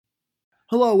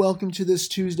Hello, welcome to this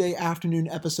Tuesday afternoon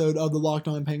episode of the Locked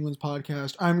On Penguins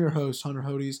podcast. I'm your host, Hunter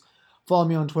Hodes. Follow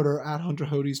me on Twitter at Hunter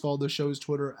Hodes. Follow the show's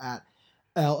Twitter at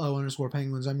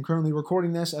LO_Penguins. I'm currently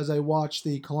recording this as I watch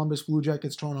the Columbus Blue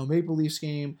Jackets Toronto Maple Leafs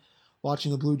game.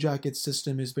 Watching the Blue Jackets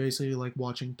system is basically like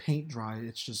watching paint dry.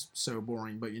 It's just so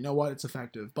boring, but you know what? It's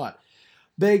effective. But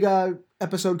big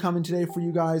episode coming today for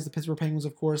you guys. The Pittsburgh Penguins,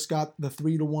 of course, got the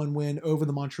 3-1 win over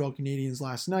the Montreal Canadiens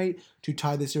last night to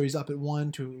tie the series up at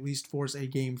 1 to at least force a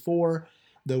Game 4.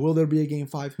 Though will there be a Game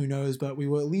 5? Who knows? But we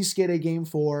will at least get a Game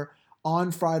 4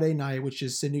 on Friday night, which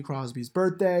is Sidney Crosby's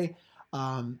birthday.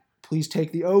 Please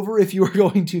take the over if you are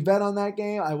going to bet on that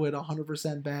game. I would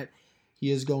 100% bet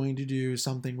he is going to do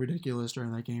something ridiculous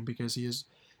during that game because he is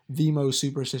the most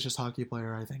superstitious hockey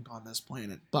player, I think, on this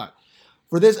planet. But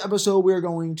for this episode, we're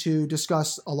going to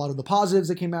discuss a lot of the positives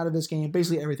that came out of this game.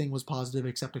 Basically, everything was positive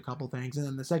except a couple things. And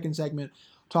then the second segment,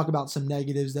 talk about some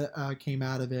negatives that came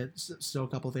out of it. Still a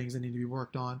couple things that need to be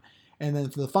worked on. And then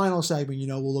for the final segment,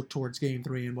 we'll look towards Game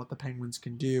 3 and what the Penguins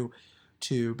can do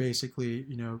to basically,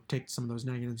 take some of those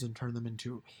negatives and turn them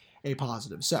into a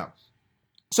positive. So,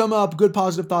 some good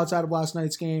positive thoughts out of last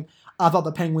night's game. I thought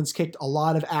the Penguins kicked a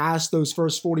lot of ass those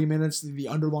first 40 minutes. The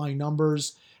underlying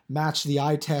numbers matched the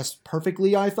eye test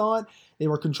perfectly, I thought. They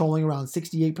were controlling around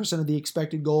 68% of the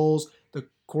expected goals. The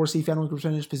Corsi Fenwick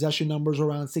percentage possession numbers were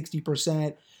around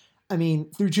 60%. I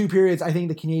mean, through two periods, I think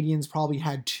the Canadiens probably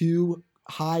had two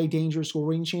high danger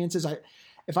scoring chances.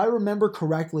 If I remember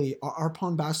correctly,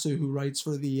 Arpon Basu, who writes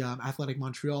for the Athletic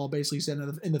Montreal, basically said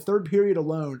in the third period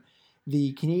alone,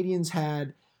 the Canadiens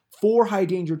had 4 high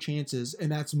danger chances, and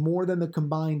that's more than the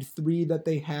combined 3 that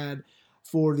they had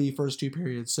for the first two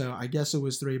periods. So I guess it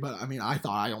was 3, but I mean, I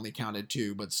thought I only counted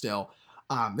 2, but still,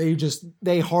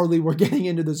 they hardly were getting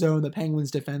into the zone. The Penguins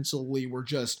defensively were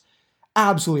just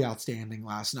absolutely outstanding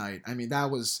last night. I mean,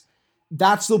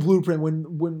 that's the blueprint.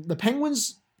 When the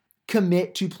Penguins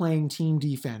commit to playing team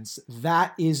defense,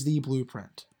 that is the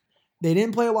blueprint. They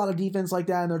didn't play a lot of defense like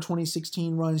that in their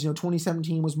 2016 runs.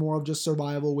 2017 was more of just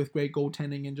survival with great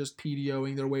goaltending and just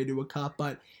PDOing their way to a cup.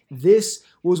 But this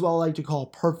was what I like to call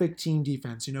perfect team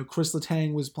defense. Chris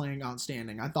Letang was playing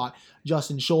outstanding. I thought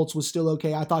Justin Schultz was still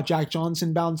okay. I thought Jack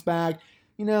Johnson bounced back.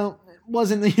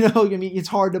 Wasn't, it's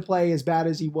hard to play as bad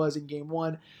as he was in Game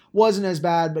 1. Wasn't as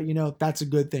bad, but, that's a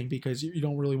good thing because you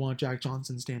don't really want Jack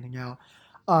Johnson standing out.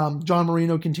 John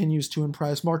Marino continues to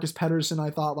impress. Marcus Pettersson,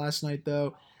 I thought last night,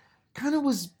 though, kind of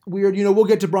was weird. We'll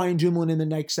get to Brian Dumoulin in the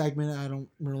next segment. I don't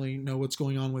really know what's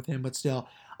going on with him, but still,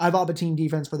 I thought the team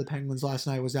defense for the Penguins last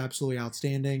night was absolutely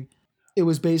outstanding. It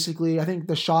was basically, I think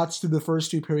the shots through the first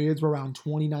two periods were around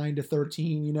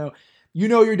 29-13.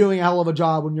 You're doing a hell of a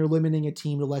job when you're limiting a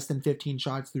team to less than 15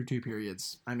 shots through two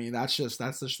periods. I mean, that's just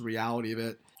the reality of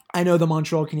it. I know the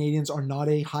Montreal Canadiens are not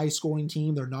a high-scoring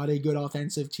team. They're not a good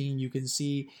offensive team. You can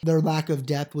see their lack of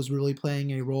depth was really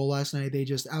playing a role last night. They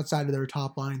just, outside of their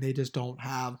top line, they just don't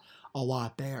have a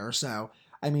lot there. So,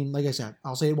 I mean, like I said,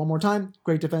 I'll say it one more time.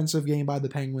 Great defensive game by the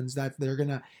Penguins. That they're going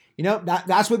to,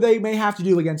 that's what they may have to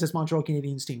do against this Montreal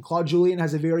Canadiens team. Claude Julien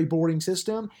has a very boring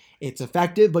system. It's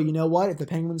effective, but you know what? If the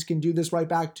Penguins can do this right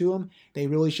back to them, they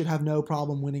really should have no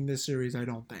problem winning this series, I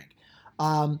don't think.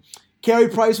 Carey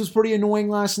Price was pretty annoying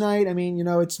last night. I mean,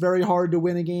 it's very hard to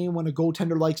win a game when a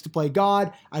goaltender likes to play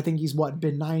God. I think he's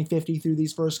been .950 through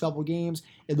these first couple games.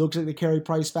 It looks like the Carey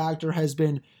Price factor has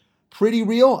been pretty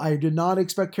real. I did not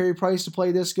expect Carey Price to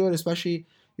play this good, especially,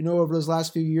 over those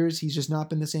last few years. He's just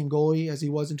not been the same goalie as he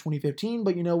was in 2015.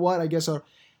 But you know what? I guess a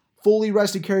fully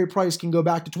rested Carey Price can go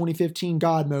back to 2015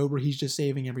 God mode where he's just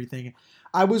saving everything.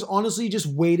 I was honestly just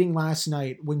waiting last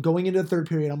night when going into the third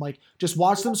period. I'm like, just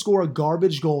watch them score a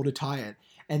garbage goal to tie it.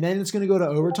 And then it's going to go to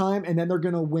overtime, and then they're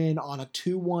going to win on a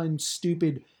 2-1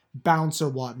 stupid bounce or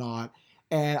whatnot.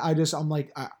 And I'm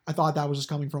like, I thought that was just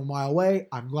coming from a mile away.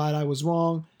 I'm glad I was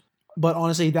wrong. But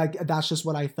honestly, that's just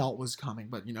what I felt was coming.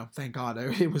 But, thank God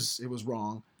it was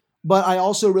wrong. But I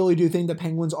also really do think the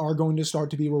Penguins are going to start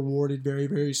to be rewarded very,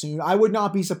 very soon. I would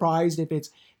not be surprised if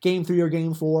it's Game 3 or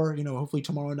Game 4, hopefully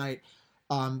tomorrow night.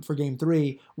 For Game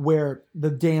 3, where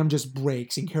the dam just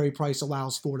breaks and Carey Price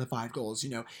allows 4 to 5 goals.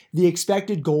 The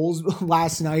expected goals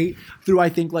last night through I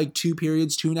think like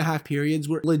 2.5 periods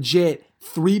were legit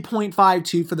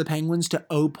 3.52 for the Penguins to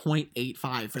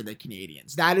 0.85 for the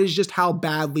Canadiens. That is just how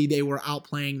badly they were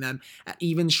outplaying them at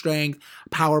even strength,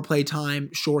 power play time,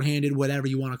 shorthanded, whatever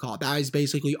you want to call it. That is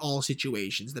basically all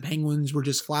situations. The Penguins were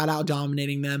just flat out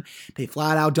dominating them. They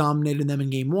flat out dominated them in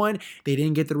Game 1. They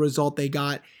didn't get the result they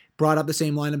got. Brought up the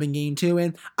same lineup in Game 2.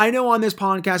 And I know on this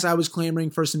podcast I was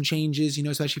clamoring for some changes,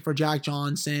 especially for Jack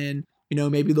Johnson,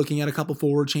 maybe looking at a couple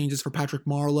forward changes for Patrick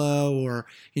Marleau or,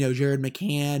 Jared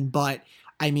McCann. But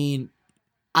I mean,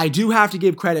 I do have to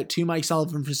give credit to Mike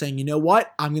Sullivan for saying, you know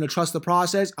what, I'm going to trust the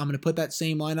process. I'm going to put that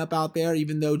same lineup out there,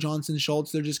 even though Johnson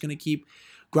Schultz, they're just going to keep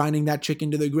grinding that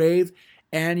chicken to the grave.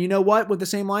 And you know what, with the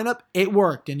same lineup, it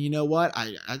worked. And you know what,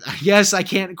 I guess I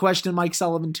can't question Mike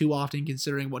Sullivan too often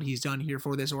considering what he's done here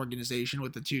for this organization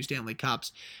with the 2 Stanley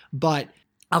Cups. But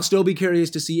I'll still be curious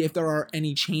to see if there are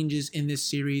any changes in this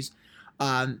series.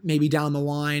 Maybe down the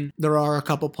line, there are a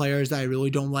couple players that I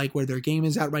really don't like where their game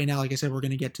is at right now. Like I said, we're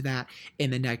going to get to that in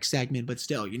the next segment, but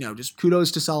still, just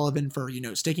kudos to Sullivan for,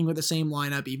 sticking with the same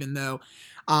lineup, even though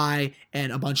I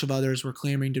and a bunch of others were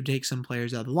clamoring to take some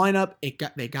players out of the lineup.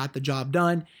 They got the job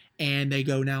done, and they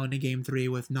go now into game 3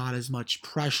 with not as much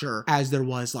pressure as there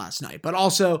was last night. But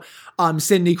also,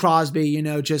 Sidney Crosby,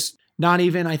 just not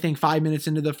even, I think, 5 minutes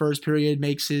into the first period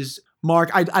makes his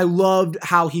mark. I loved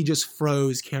how he just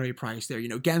froze Carey Price there.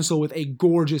 Gensel with a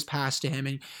gorgeous pass to him.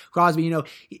 And Crosby,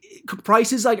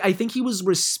 Price is like, I think he was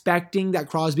respecting that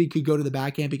Crosby could go to the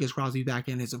backhand because Crosby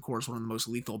backhand is, of course, one of the most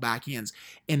lethal backhands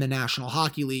in the National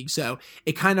Hockey League. So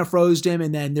it kind of froze him,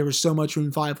 and then there was so much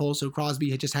room 5-hole. So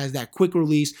Crosby just has that quick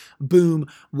release, boom,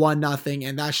 1-0.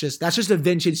 And that's just a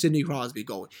vintage Sidney Crosby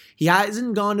goal. He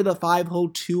hasn't gone to the 5-hole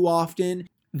too often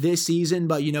this season,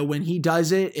 but when he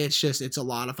does it, it's a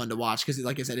lot of fun to watch because,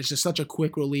 like I said, it's just such a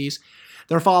quick release.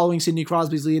 They're following Sidney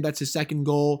Crosby's lead. That's his second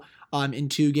goal in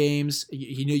 2 games.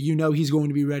 He's going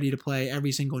to be ready to play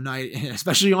every single night,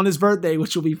 especially on his birthday,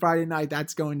 which will be Friday night.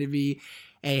 That's going to be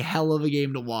a hell of a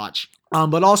game to watch.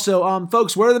 But also,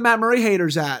 folks, where are the Matt Murray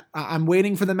haters at? I'm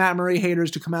waiting for the Matt Murray haters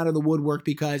to come out of the woodwork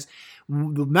because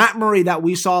the Matt Murray that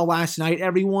we saw last night,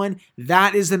 everyone,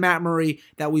 that is the Matt Murray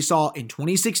that we saw in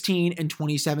 2016 and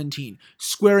 2017.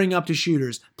 Squaring up to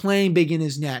shooters, playing big in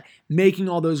his net, making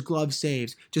all those glove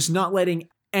saves, just not letting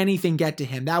anything get to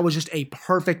him. That was just a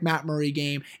perfect Matt Murray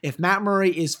game. If Matt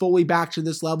Murray is fully back to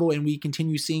this level and we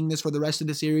continue seeing this for the rest of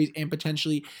the series and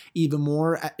potentially even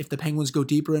more if the Penguins go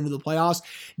deeper into the playoffs,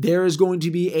 there is going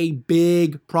to be a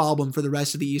big problem for the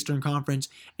rest of the Eastern Conference,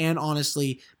 and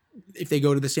honestly, if they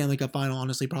go to the Stanley Cup final,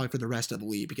 honestly, probably for the rest of the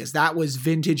league, because that was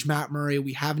vintage Matt Murray.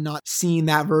 We have not seen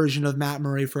that version of Matt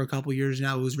Murray for a couple years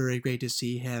now. It was very great to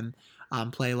see him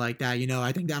play like that.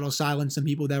 I think that'll silence some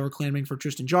people that were clamoring for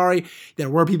Tristan Jarry. There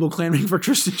were people clamoring for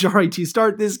Tristan Jarry to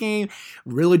start this game.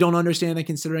 Really don't understand that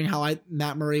considering how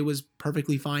Matt Murray was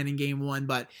perfectly fine in game 1,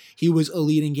 but he was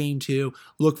elite in game 2.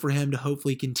 Look for him to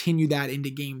hopefully continue that into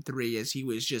game 3 as he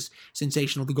was just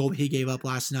sensational. The goal that he gave up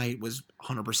last night was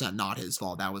 100% not his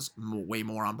fault. That was way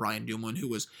more on Brian Dumoulin, who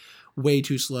was way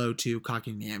too slow to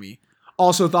Kotkaniemi.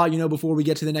 Also thought, before we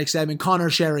get to the next segment, Connor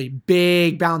Sherry,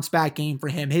 big bounce back game for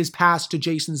him. His pass to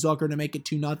Jason Zucker to make it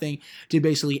 2-0 to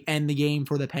basically end the game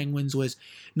for the Penguins was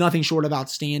nothing short of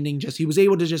outstanding. He was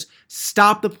able to just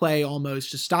stop the play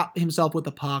almost, just stop himself with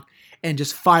the puck and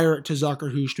just fire it to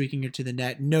Zucker, who's streaking it to the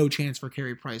net. No chance for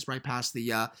Carey Price right past the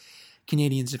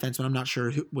Canadiens defenseman. I'm not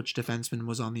sure which defenseman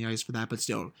was on the ice for that, but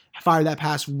still, fire that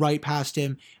pass right past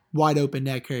him. Wide open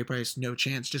net, Carey Price, no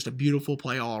chance. Just a beautiful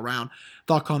play all around.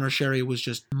 Thought Connor Sherry was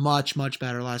just much, much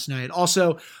better last night.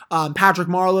 Also, Patrick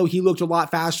Marleau, he looked a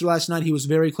lot faster last night. He was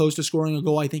very close to scoring a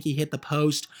goal. I think he hit the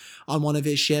post on one of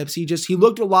his ships. He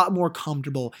looked a lot more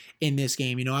comfortable in this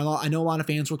game. I know a lot of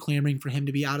fans were clamoring for him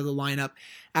to be out of the lineup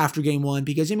after game 1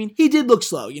 because, he did look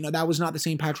slow. That was not the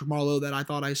same Patrick Marleau that I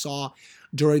thought I saw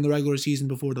during the regular season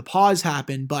before the pause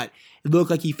happened, but it looked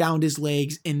like he found his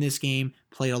legs in this game,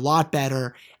 played a lot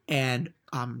better, and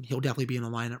he'll definitely be in the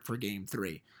lineup for game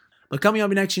 3. But coming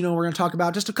up next, we're going to talk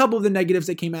about just a couple of the negatives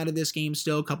that came out of this game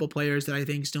still, a couple players that I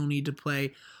think still need to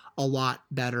play a lot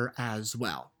better as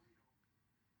well.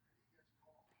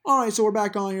 All right, so we're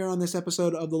back on here on this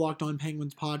episode of the Locked On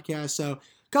Penguins podcast. So a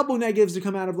couple of negatives to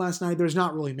come out of last night. There's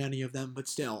not really many of them, but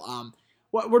still,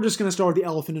 we're just going to start with the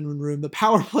elephant in the room. The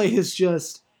power play is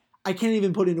just, I can't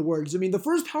even put into words. The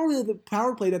first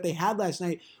power play that they had last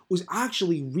night was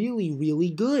actually really,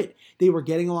 really good. They were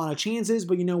getting a lot of chances,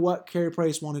 but you know what? Carey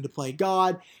Price wanted to play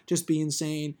God, just be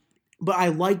insane. But I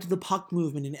liked the puck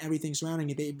movement and everything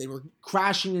surrounding it. They were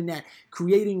crashing the net,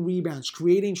 creating rebounds,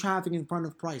 creating traffic in front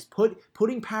of Price.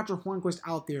 Putting Patrick Hornquist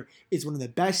out there is one of the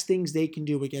best things they can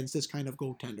do against this kind of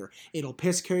goaltender. It'll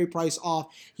piss Carey Price off.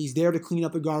 He's there to clean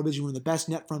up the garbage. One of the best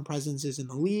net front presences in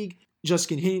the league. Just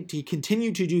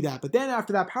continue to do that. But then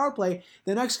after that power play,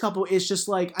 the next couple is just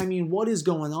like, what is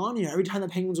going on here? Every time the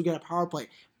Penguins will get a power play,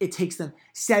 it takes them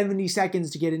 70 seconds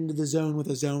to get into the zone with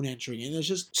a zone entry. And it's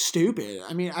just stupid.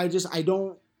 I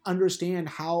don't understand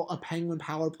how a Penguin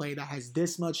power play that has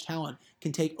this much talent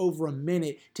can take over a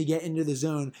minute to get into the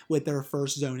zone with their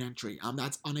first zone entry.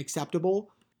 That's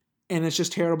unacceptable. and it's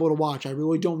just terrible to watch. I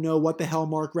really don't know what the hell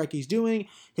Mark Recchi's doing.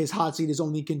 His hot seat is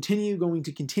only going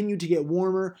to continue to get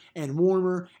warmer and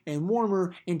warmer and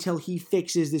warmer until he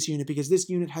fixes this unit, because this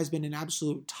unit has been an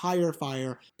absolute tire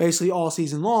fire basically all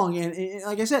season long. And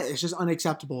like I said, it's just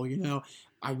unacceptable.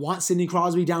 I want Sidney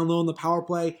Crosby down low in the power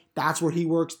play. That's where he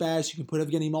works best. You can put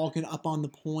Evgeny Malkin up on the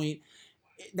point.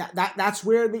 That's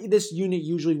where this unit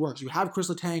usually works. You have Chris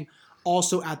Letang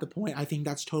also at the point. I think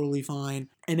that's totally fine.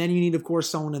 And then you need, of course,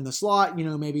 someone in the slot,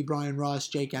 maybe Brian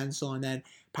Rust, Jake Ensel, and then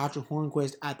Patrick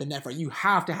Hornquist at the net front. You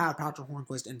have to have Patrick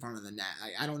Hornquist in front of the net.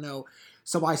 I don't know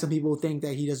why some people think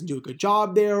that he doesn't do a good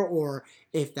job there, or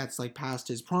if that's like past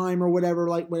his prime or whatever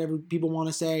people want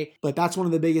to say. But that's one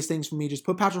of the biggest things for me. Just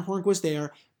put Patrick Hornquist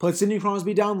there, put Sidney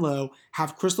Crosby down low,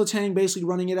 have Chris Letang basically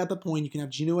running it at the point. You can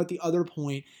have Gino at the other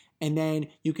point, and then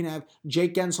you can have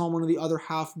Jake Gensel on one of the other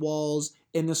half walls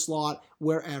in the slot,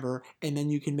 wherever, and then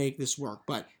you can make this work.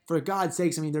 But for God's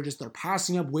sakes, they're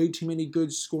passing up way too many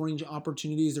good scoring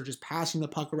opportunities. They're just passing the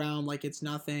puck around like it's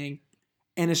nothing.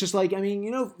 And it's just like,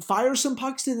 fire some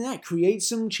pucks to the net, create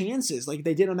some chances like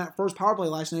they did on that first power play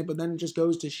last night, but then it just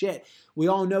goes to shit. We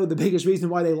all know the biggest reason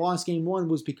why they lost game 1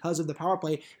 was because of the power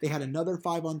play. They had another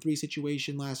 5-on-3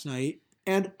 situation last night,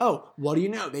 and what do you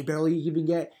know? They barely even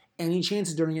get any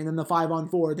chances during it, and then the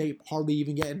 5-on-4, they hardly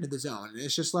even get into the zone. And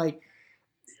it's just like,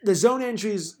 the zone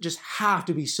entries just have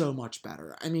to be so much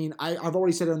better. I've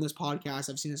already said it on this podcast.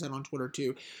 I've seen it said on Twitter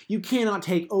too. You cannot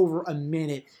take over a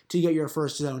minute to get your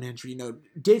first zone entry.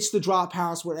 Ditch the drop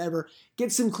pass, whatever.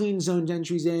 Get some clean zone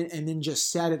entries in, and then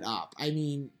just set it up.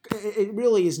 It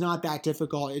really is not that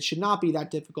difficult. It should not be that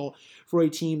difficult for a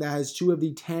team that has 2 of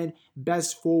the 10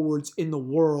 best forwards in the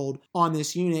world on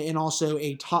this unit, and also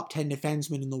a top 10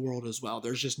 defenseman in the world as well.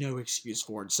 There's just no excuse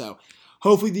for it. So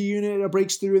hopefully the unit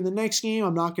breaks through in the next game.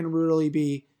 I'm not going to really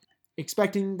be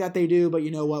expecting that they do, but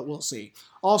you know what? We'll see.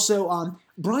 Also,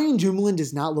 Brian Dumoulin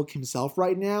does not look himself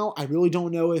right now. I really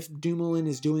don't know if Dumoulin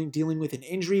is dealing with an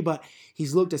injury, but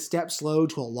he's looked a step slow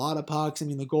to a lot of pucks.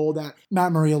 The goal that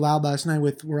Matt Murray allowed last night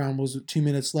with around 2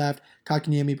 minutes left,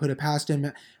 Kotkaniemi put it past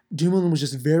him. Dumoulin was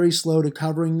just very slow to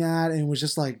covering that, and was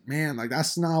just like, man,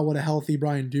 that's not what a healthy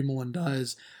Brian Dumoulin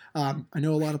does. I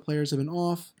know a lot of players have been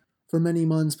off for many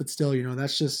months, but still,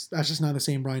 that's just not the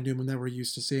same Brian Dumoulin that we're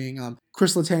used to seeing.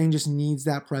 Chris Letang just needs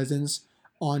that presence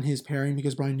on his pairing,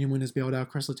 because Brian Dumoulin has bailed out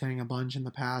Chris Letang a bunch in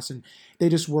the past, and they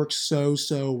just work so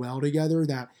well together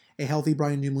that a healthy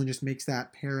Brian Dumoulin just makes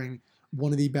that pairing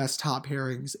one of the best top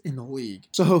pairings in the league.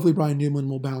 So hopefully Brian Dumoulin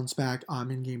will bounce back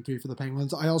in Game 3 for the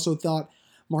Penguins. I also thought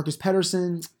Marcus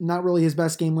Pettersson, not really his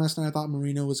best game last night. I thought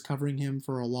Marino was covering him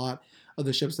for a lot of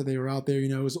the ships that they were out there.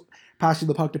 It was passing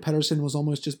the puck to Pettersson was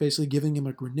almost just basically giving him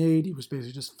a grenade. He was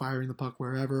basically just firing the puck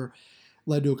wherever.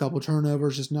 Led to a couple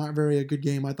turnovers. Just not very a good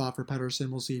game, I thought, for Pettersson.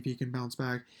 We'll see if he can bounce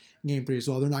back in Game 3 as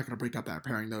well. They're not going to break up that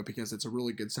pairing, though, because it's a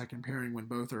really good second pairing when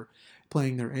both are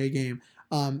playing their A game.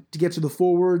 To get to the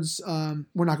forwards,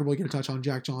 we're not really going to touch on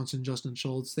Jack Johnson, Justin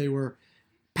Schultz. They were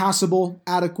passable,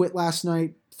 adequate last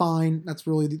night. Fine. That's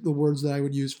really the words that I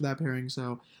would use for that pairing,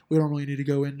 so we don't really need to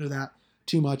go into that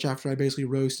too much after I basically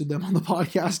roasted them on the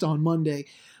podcast on Monday.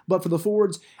 But for the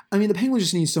forwards, the Penguins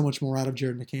just need so much more out of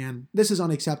Jared McCann. This is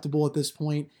unacceptable at this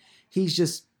point. He's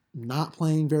just not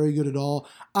playing very good at all.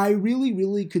 I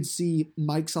really could see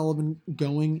Mike Sullivan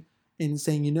going and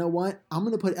saying, you know what, I'm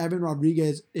going to put Evan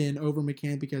Rodriguez in over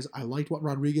McCann because I liked what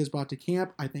Rodriguez brought to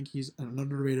camp. I think he's an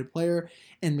underrated player,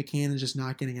 and McCann is just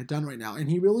not getting it done right now. And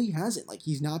he really hasn't.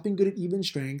 He's not been good at even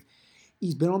strength.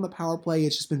 He's been on the power play.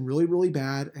 It's just been really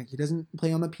bad. He doesn't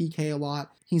play on the PK a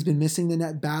lot. He's been missing the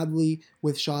net badly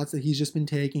with shots that he's just been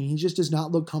taking. He just does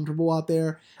not look comfortable out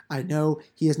there. I know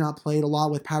he has not played a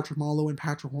lot with Patrick Marleau and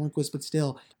Patrick Hornquist, but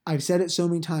still, I've said it so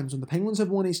many times. When the Penguins have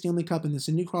won a Stanley Cup in the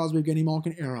Sidney Crosby, Evgeny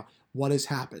Malkin era, what has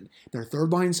happened? Their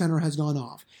third line center has gone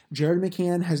off. Jared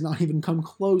McCann has not even come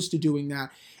close to doing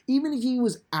that. Even if he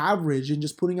was average and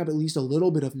just putting up at least a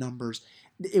little bit of numbers,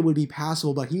 it would be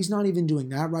passable, but he's not even doing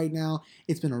that right now.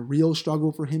 It's been a real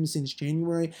struggle for him since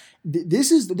January.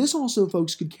 This also,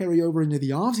 folks, could carry over into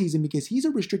the offseason because he's a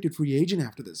restricted free agent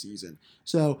after this season.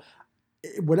 So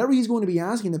whatever he's going to be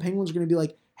asking, the Penguins are going to be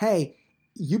like, hey,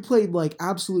 you played like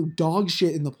absolute dog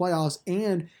shit in the playoffs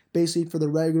and basically for the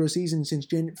regular season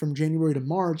from January to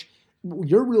March.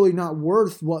 You're really not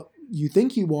worth what you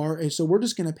think you are, and so we're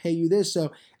just going to pay you this.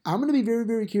 So I'm going to be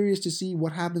very curious to see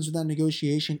what happens with that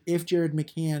negotiation if Jared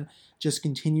McCann just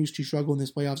continues to struggle in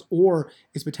this playoffs or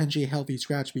is potentially a healthy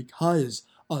scratch because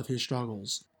of his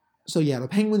struggles. So yeah, the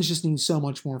Penguins just need so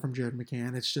much more from Jared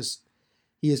McCann.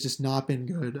 He has just not been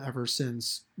good ever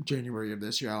since January of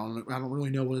this year. I don't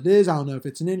really know what it is. I don't know if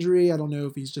it's an injury. I don't know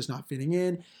if he's just not fitting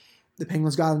in. the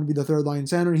Penguins got him to be the third line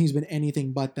center, and he's been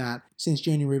anything but that since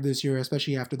January of this year,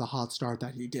 especially after the hot start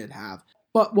that he did have.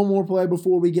 But one more play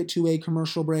before we get to a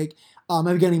commercial break.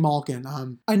 Evgeny Malkin.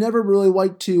 I never really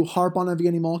like to harp on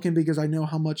Evgeny Malkin because I know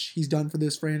how much he's done for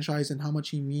this franchise and how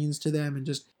much he means to them and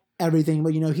just everything.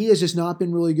 But, he has just not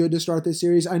been really good to start this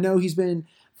series. I know he's been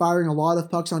firing a lot of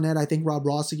pucks on net. I think Rob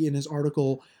Rossi in his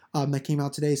article that came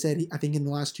out today said, I think in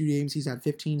the last 2 games, he's had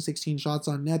 15, 16 shots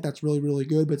on net. That's really, really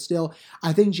good. But still,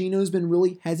 I think Gino's been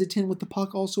really hesitant with the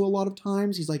puck also a lot of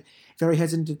times. He's very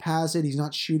hesitant to pass it. He's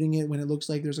not shooting it when it looks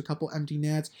like there's a couple empty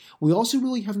nets. We also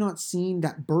really have not seen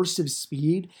that burst of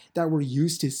speed that we're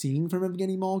used to seeing from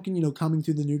Evgeny Malkin, coming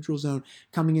through the neutral zone,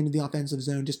 coming into the offensive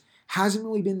zone. Just hasn't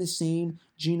really been the same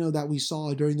Gino that we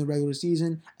saw during the regular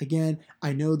season. Again,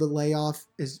 I know the layoff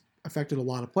is affected a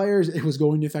lot of players. It was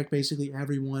going to affect basically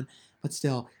everyone, but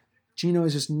still, Gino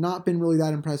has just not been really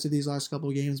that impressive these last couple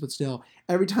of games, but still,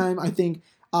 every time I think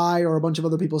I or a bunch of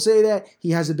other people say that, he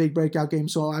has a big breakout game,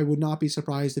 so I would not be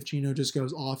surprised if Gino just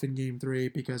goes off in game 3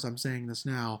 because I'm saying this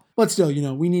now. But still,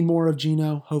 we need more of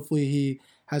Gino. Hopefully he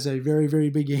has a very,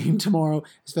 very big game tomorrow,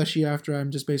 especially after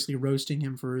I'm just basically roasting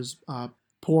him for his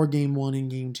poor game 1 and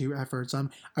game 2 efforts.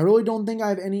 I really don't think I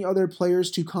have any other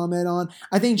players to comment on.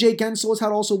 I think Jake Guentzel has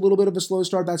had also a little bit of a slow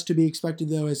start. That's to be expected,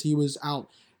 though, as he was out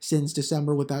since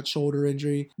December with that shoulder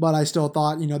injury. But I still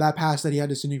thought, that pass that he had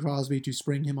to Sidney Crosby to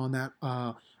spring him on that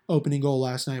opening goal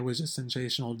last night was just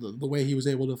sensational. The way he was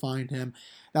able to find him.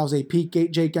 That was a peak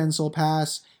Jake Guentzel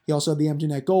pass. He also had the empty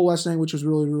net goal last night, which was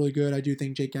really, really good. I do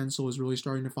think Jake Guentzel is really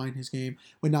starting to find his game.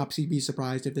 Would not be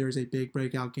surprised if there is a big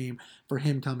breakout game for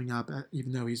him coming up,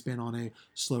 even though he's been on a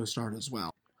slow start as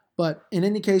well. But in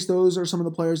any case, those are some of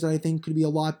the players that I think could be a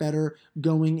lot better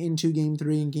going into Game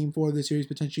 3 and Game 4 of the series,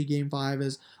 potentially Game 5,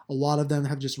 as a lot of them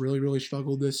have just really, really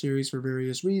struggled this series for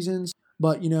various reasons.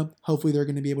 But, hopefully they're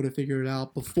going to be able to figure it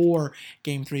out before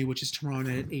Game 3, which is tomorrow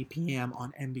night at 8 p.m.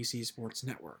 on NBC Sports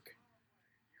Network.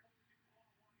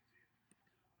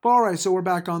 All right, so we're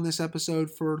back on this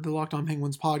episode for the Locked On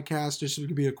Penguins podcast. Just going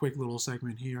to be a quick little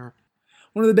segment here.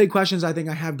 One of the big questions I think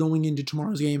I have going into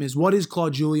tomorrow's game is, what is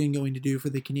Claude Julien going to do for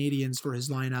the Canadiens for his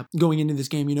lineup going into this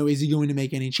game? Is he going to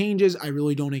make any changes? I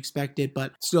really don't expect it,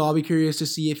 but still I'll be curious to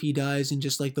see if he does, and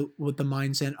just what the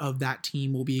mindset of that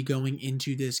team will be going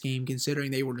into this game,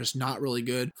 considering they were just not really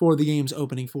good for the game's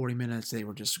opening 40 minutes. They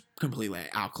were just completely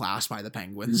outclassed by the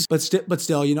Penguins. But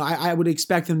still, I would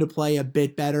expect them to play a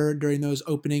bit better during those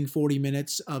opening 40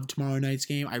 minutes of tomorrow night's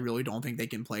game. I really don't think they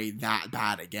can play that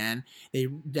bad again. They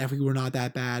definitely were not that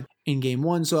bad in game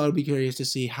 1, so I'll be curious to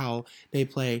see how they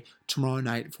play tomorrow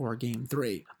night for game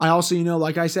 3. I also,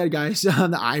 like I said, guys,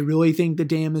 I really think the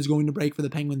dam is going to break for the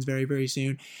Penguins very, very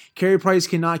soon. Carey Price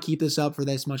cannot keep this up for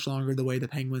this much longer, the way the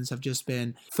Penguins have just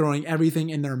been throwing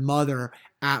everything in their mother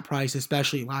at Price,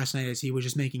 especially last night, as he was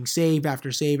just making save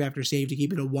after save after save to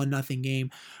keep it a 1-0 game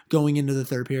going into the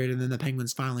third period. And then the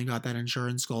Penguins finally got that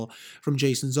insurance goal from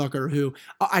Jason Zucker, who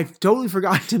I totally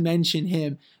forgot to mention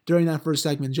him during that first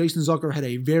segment. Jason Zucker had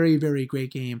a very, very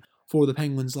great game for the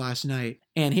Penguins last night.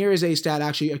 And here is a stat,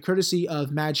 actually a courtesy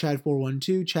of Mad Chad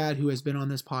 412, Chad, who has been on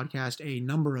this podcast a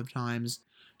number of times.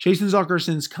 Jason Zucker,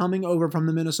 since coming over from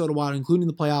the Minnesota Wild, including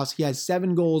the playoffs, he has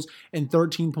 7 goals and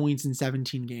 13 points in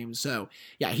 17 games. So,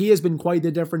 yeah, he has been quite the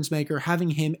difference maker.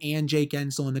 Having him and Jake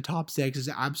Guentzel in the top 6 is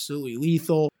absolutely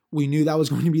lethal. We knew that was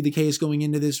going to be the case going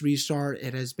into this restart.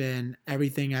 It has been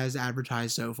everything as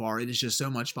advertised so far. It is just so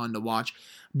much fun to watch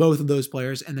both of those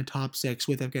players in the top 6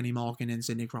 with Evgeny Malkin and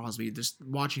Sidney Crosby. Just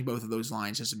watching both of those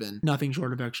lines has been nothing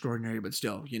short of extraordinary, but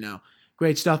still,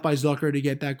 great stuff by Zucker to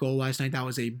get that goal last night. That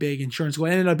was a big insurance goal.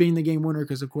 It ended up being the game winner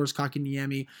because, of course,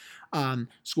 Kotkaniemi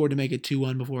scored to make it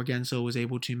 2-1 before Guentzel was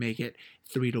able to make it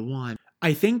 3-1.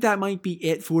 I think that might be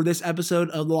it for this episode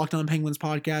of the Locked On Penguins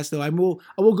podcast, though I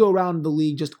will go around the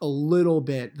league just a little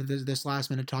bit this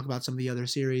last minute to talk about some of the other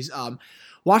series.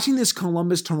 Watching this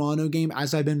Columbus-Toronto game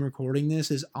as I've been recording this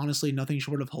is honestly nothing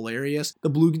short of hilarious. The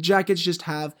Blue Jackets just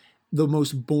have the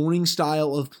most boring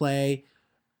style of play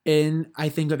I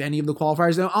think, of any of the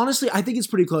qualifiers. Now, honestly, I think it's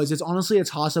pretty close. It's honestly a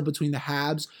toss-up between the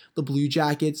Habs, the Blue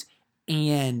Jackets,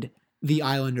 and the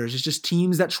Islanders. It's just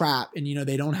teams that trap, and,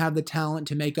 they don't have the talent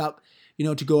to make up,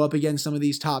 to go up against some of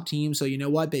these top teams. So you know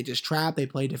what? They just trap, they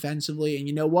play defensively, and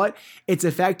you know what? It's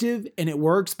effective, and it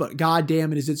works, but god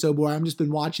damn it, is it so boring. I've just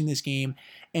been watching this game,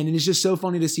 and it is just so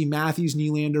funny to see Matthews,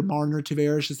 Nylander, Marner,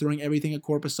 Tavares just throwing everything at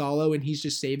Korpisalo, and he's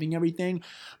just saving everything.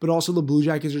 But also the Blue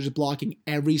Jackets are just blocking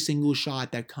every single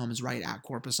shot that comes right at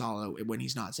Korpisalo when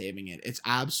he's not saving it. It's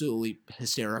absolutely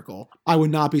hysterical. I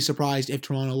would not be surprised if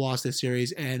Toronto lost this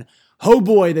series, and oh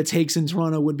boy, the takes in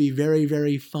Toronto would be very,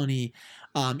 very funny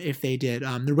if they did.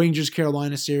 The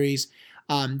Rangers-Carolina series,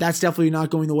 that's definitely not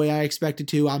going the way I expected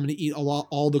to. I'm going to eat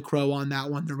all the crow on that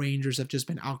one. The Rangers have just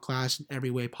been outclassed in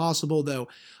every way possible, though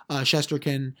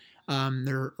Shesterkin,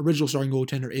 their original starting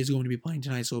goaltender, is going to be playing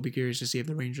tonight, so we'll be curious to see if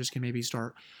the Rangers can maybe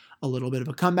start a little bit of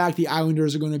a comeback. The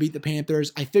Islanders are going to beat the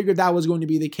Panthers. I figured that was going to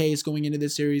be the case going into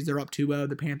this series. They're up 2-0.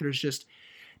 The Panthers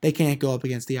they can't go up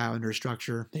against the Islanders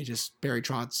structure. Barry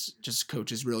Trotz just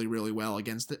coaches really, really well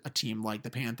against a team like the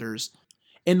Panthers.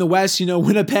 In the West,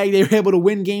 Winnipeg, they were able to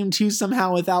win Game 2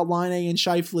 somehow without Line and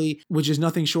Scheifele, which is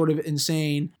nothing short of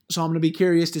insane. So I'm going to be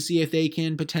curious to see if they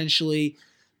can potentially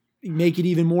make it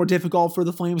even more difficult for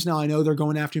the Flames. Now, I know they're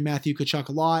going after Matthew Tkachuk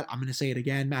a lot. I'm going to say it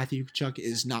again. Matthew Tkachuk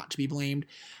is not to be blamed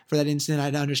for that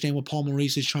incident. I understand what Paul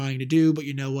Maurice is trying to do, but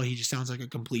you know what? He just sounds like a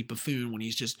complete buffoon when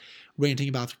he's just ranting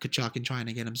about Tkachuk and trying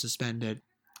to get him suspended.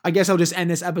 I guess I'll just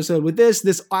end this episode with this.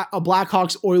 This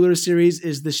Blackhawks-Oilers series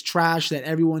is this trash that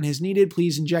everyone has needed.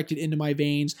 Please inject it into my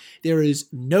veins. There is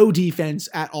no defense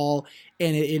at all,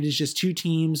 and it is just two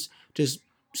teams just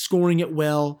scoring it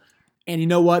well. And you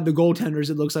know what? The goaltenders,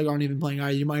 it looks like, aren't even playing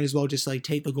either. You might as well just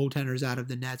take the goaltenders out of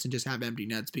the nets and just have empty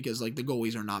nets because the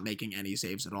goalies are not making any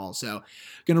saves at all. So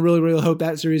going to really, really hope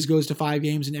that series goes to 5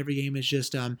 games and every game is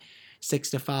just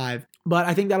 6-5. But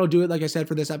I think that'll do it, like I said,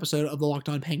 for this episode of the Locked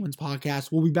On Penguins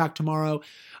podcast. We'll be back tomorrow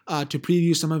to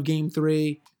preview some of Game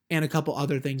 3 and a couple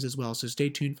other things as well. So stay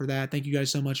tuned for that. Thank you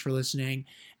guys so much for listening,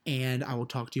 and I will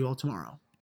talk to you all tomorrow.